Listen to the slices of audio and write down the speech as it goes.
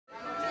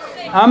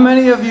How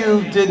many of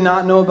you did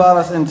not know about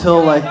us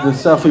until like the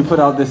stuff we put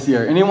out this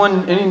year?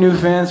 Anyone, any new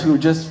fans who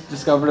just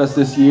discovered us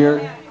this year?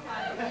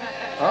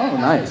 Oh,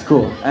 nice,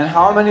 cool. And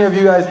how many of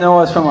you guys know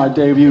us from our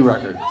debut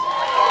record?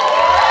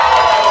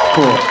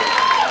 Cool.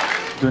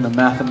 Doing a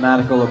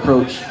mathematical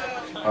approach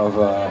of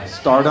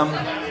stardom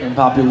and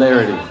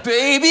popularity.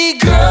 Baby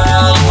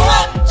girl,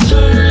 what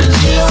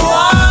turns you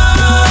on?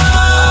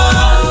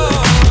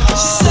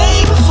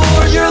 Say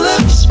before your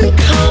lips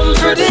become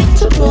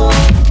predictable.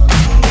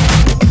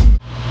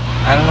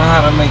 I don't know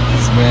how to make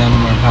this band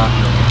more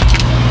popular.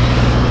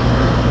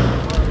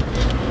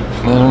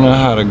 I don't know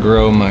how to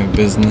grow my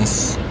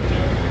business.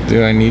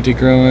 Do I need to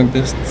grow my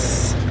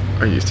business?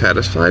 Are you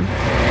satisfied?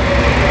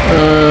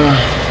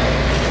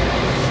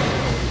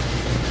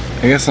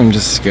 I guess I'm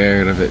just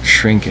scared of it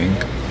shrinking.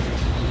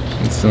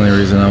 That's the only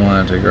reason I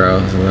want it to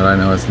grow, so that I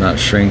know it's not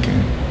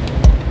shrinking.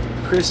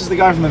 Chris is the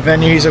guy from the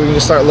venue. He said we can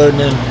just start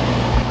loading in. Do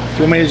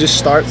you want me to just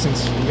start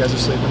since you guys are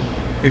sleeping?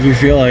 If you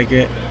feel like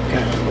it.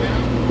 Okay.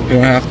 You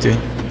don't have to.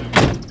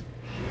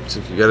 So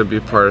you gotta be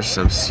part of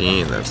some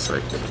scene that's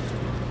like,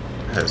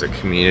 has a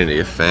community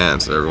of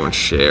fans that everyone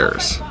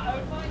shares.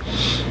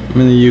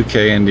 I'm in the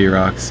UK indie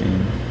rock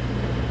scene.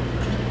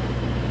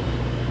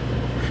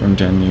 From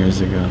 10 years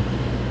ago.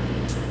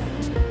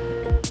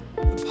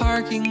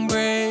 Parking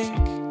brake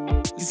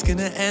is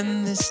gonna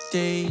end this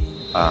day.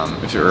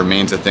 If it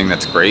remains a thing,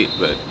 that's great,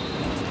 but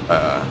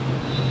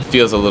it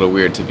feels a little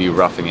weird to be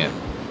roughing it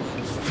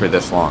for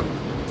this long.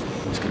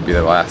 This could be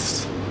the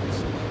last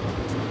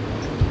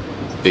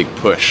big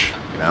push,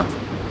 you know?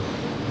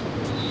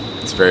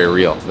 It's very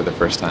real for the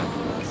first time.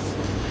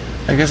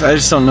 I guess I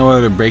just don't know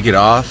whether to break it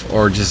off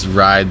or just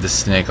ride the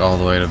snake all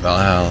the way to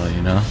Valhalla,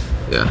 you know?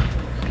 Yeah.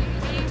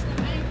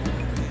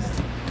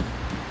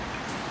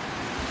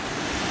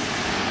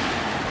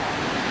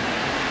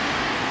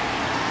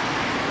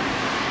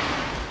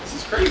 This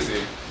is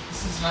crazy.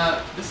 This is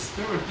not, this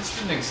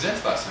didn't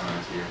exist last time I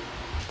was here.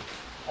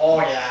 Oh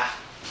yeah.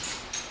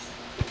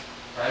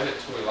 Private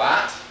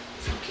toilet,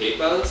 some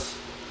capos,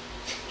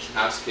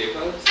 house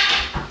capos.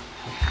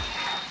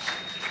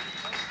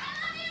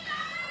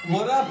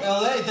 What up,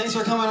 LA? Thanks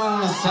for coming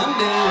on a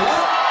Sunday.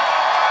 What?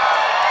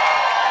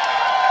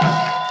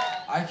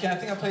 I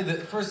think I played the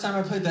first time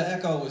I played the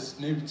Echo was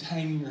maybe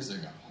 10 years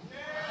ago.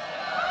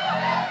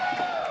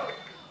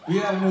 We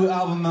have a new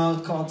album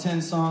out called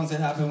 10 Songs That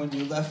Happened When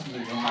You Left Me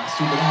in My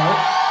Stupid Heart.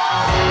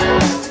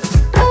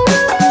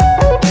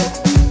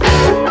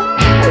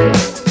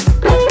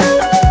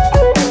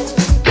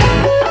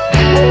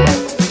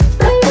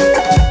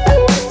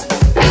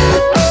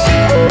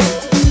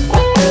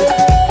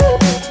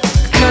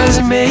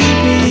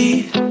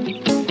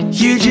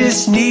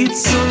 Need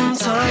some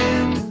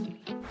time.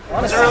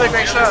 It was a really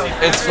great show.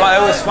 It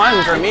was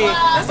fun for me.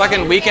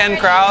 Fucking weekend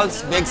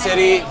crowds, big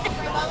city.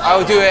 I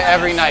would do it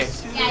every night.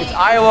 It's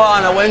Iowa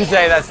on a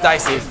Wednesday, that's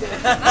dicey.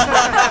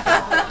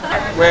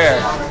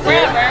 Where?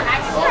 Wherever.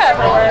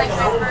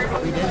 Wherever.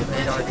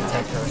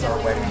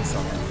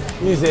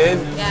 You did?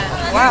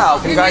 Yeah. Wow,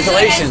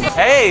 congratulations.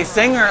 Hey,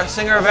 singer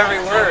of every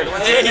word.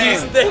 What's your name?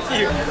 Thank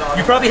you.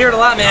 You probably hear it a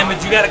lot, man,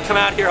 but you got to come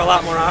out here a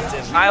lot more often.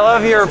 I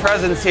love your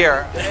presence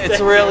here. It's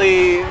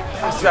really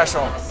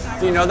special.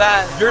 Do you know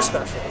that? You're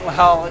special.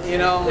 Well, you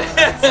know,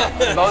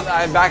 both.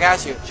 I'm back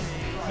at you.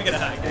 Let me get a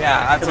hug.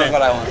 Yeah, that's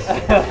what I want.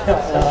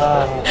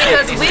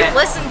 Because we've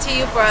listened to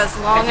you for as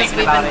long as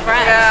we've been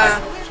friends.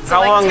 Yeah. So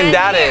How like long in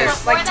that years.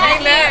 is? Like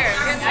 10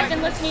 years. I've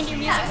been listening to your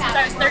music since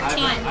I was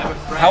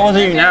 13. How old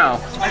are you now?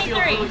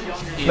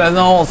 23. That's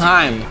the whole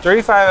time.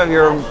 35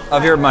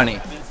 of your money.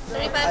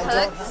 35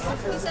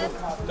 hooks, you said?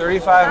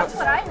 35. That's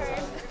what I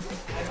heard.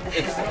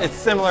 It's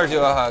similar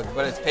to a hug,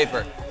 but it's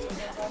paper.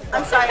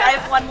 I'm sorry, I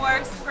have one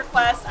more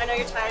request. I know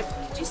you're tired.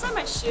 Could you sign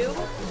my shoe?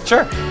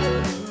 Sure.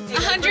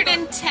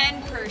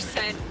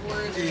 110%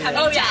 worth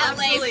coming to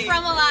LA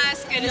from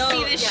Alaska to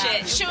see this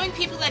shit. Showing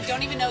people that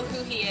don't even know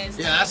who he is.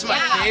 Yeah, that's my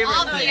favorite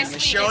thing. Obviously,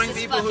 Showing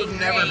people who've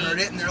never heard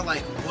it and they're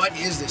like, what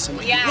is this? I'm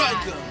like,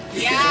 welcome.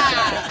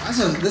 Yeah.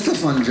 That's a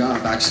fun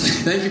job, actually.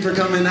 Thank you for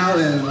coming out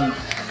and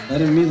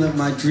letting me live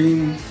my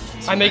dream.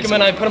 I make them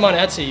and I put them on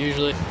Etsy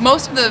usually.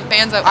 Most of the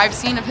bands that I've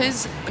seen of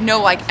his know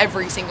like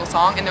every single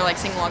song and they're like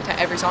sing along to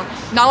every song.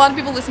 Not a lot of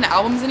people listen to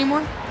albums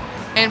anymore.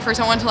 And for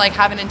someone to like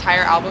have an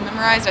entire album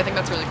memorized, I think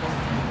that's really cool.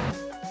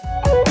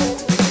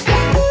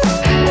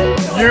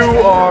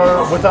 You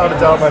are, without a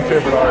doubt, my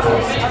favorite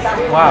artist.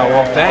 Wow,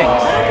 well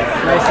thanks.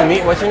 Nice to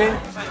meet. What's your name?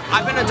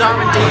 I've been a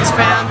Darwin D's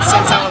fan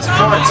since I was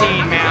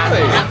 14,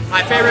 man.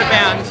 My favorite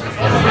band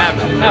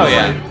ever. Hell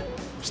yeah.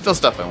 Still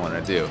stuff I want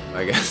to do,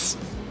 I guess.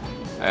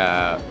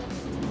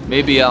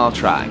 Maybe I'll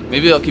try.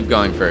 Maybe I'll keep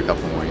going for a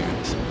couple more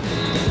years.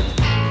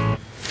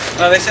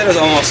 They said it was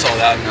almost sold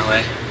out in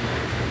LA.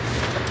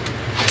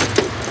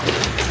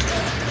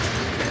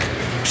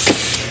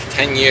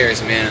 10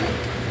 years, man.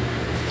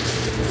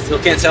 Still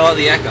can't sell out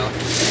the Echo.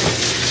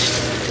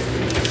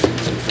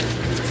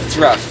 It's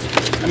rough.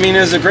 I mean,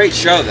 it was a great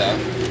show, though.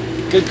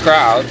 Good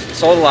crowd.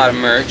 Sold a lot of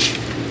merch.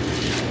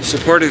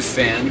 Supportive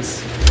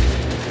fans.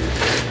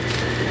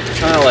 I'm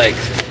trying to, like,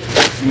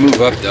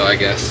 Move up though, I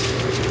guess.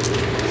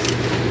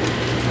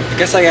 I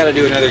guess I gotta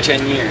do another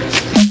 10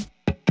 years.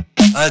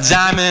 A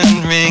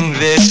diamond ring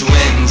this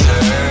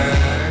winter.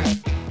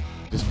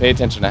 Just pay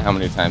attention to how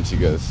many times he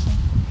goes.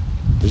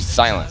 There's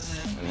silence,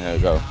 and then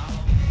he'll go,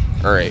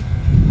 all right.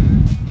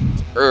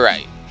 All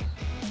right.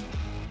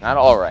 Not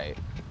all right.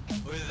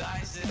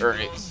 All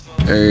right.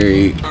 All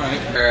right. All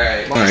right.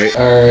 All right.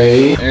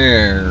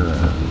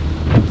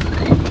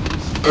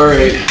 All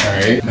right. All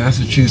right.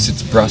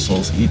 Massachusetts,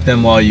 Brussels. Eat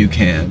them while you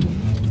can.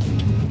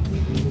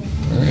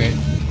 All right.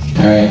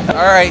 All right. All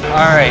right.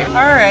 All right.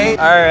 All right.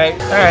 All right.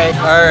 All right.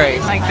 All right.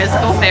 Like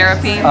physical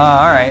therapy.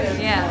 All right.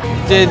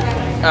 Yeah. Did.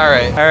 All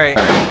right. All right.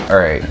 All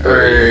right. All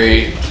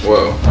right.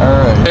 Whoa. All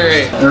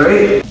right. All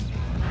right.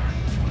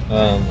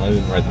 All right. I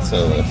didn't write the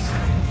solo list.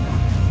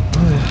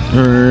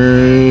 All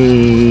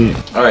right.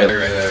 All right.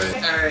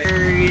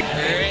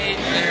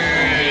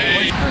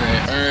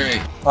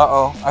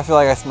 Uh-oh. I feel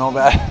like I smell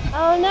bad.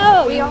 Oh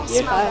no, we all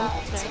smell.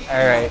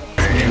 All right.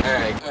 All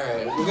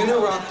right. We're gonna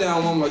rock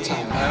down one more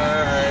time. All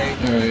right.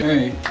 All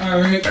right.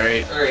 All right. All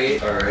right. All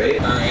right. All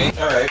right.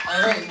 All right. All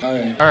right. All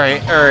right. All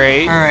right. All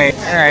right. All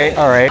right. All right.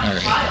 All right. All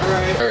right.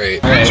 All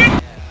right. All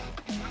right.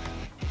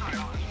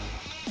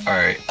 All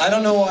right. I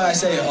don't know why I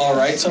say all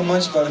right so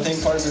much, but I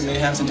think part of it may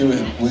have to do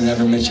with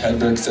whenever Mitch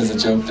Hedberg says a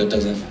joke that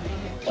doesn't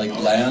like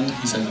land,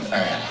 he says all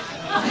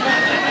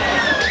right.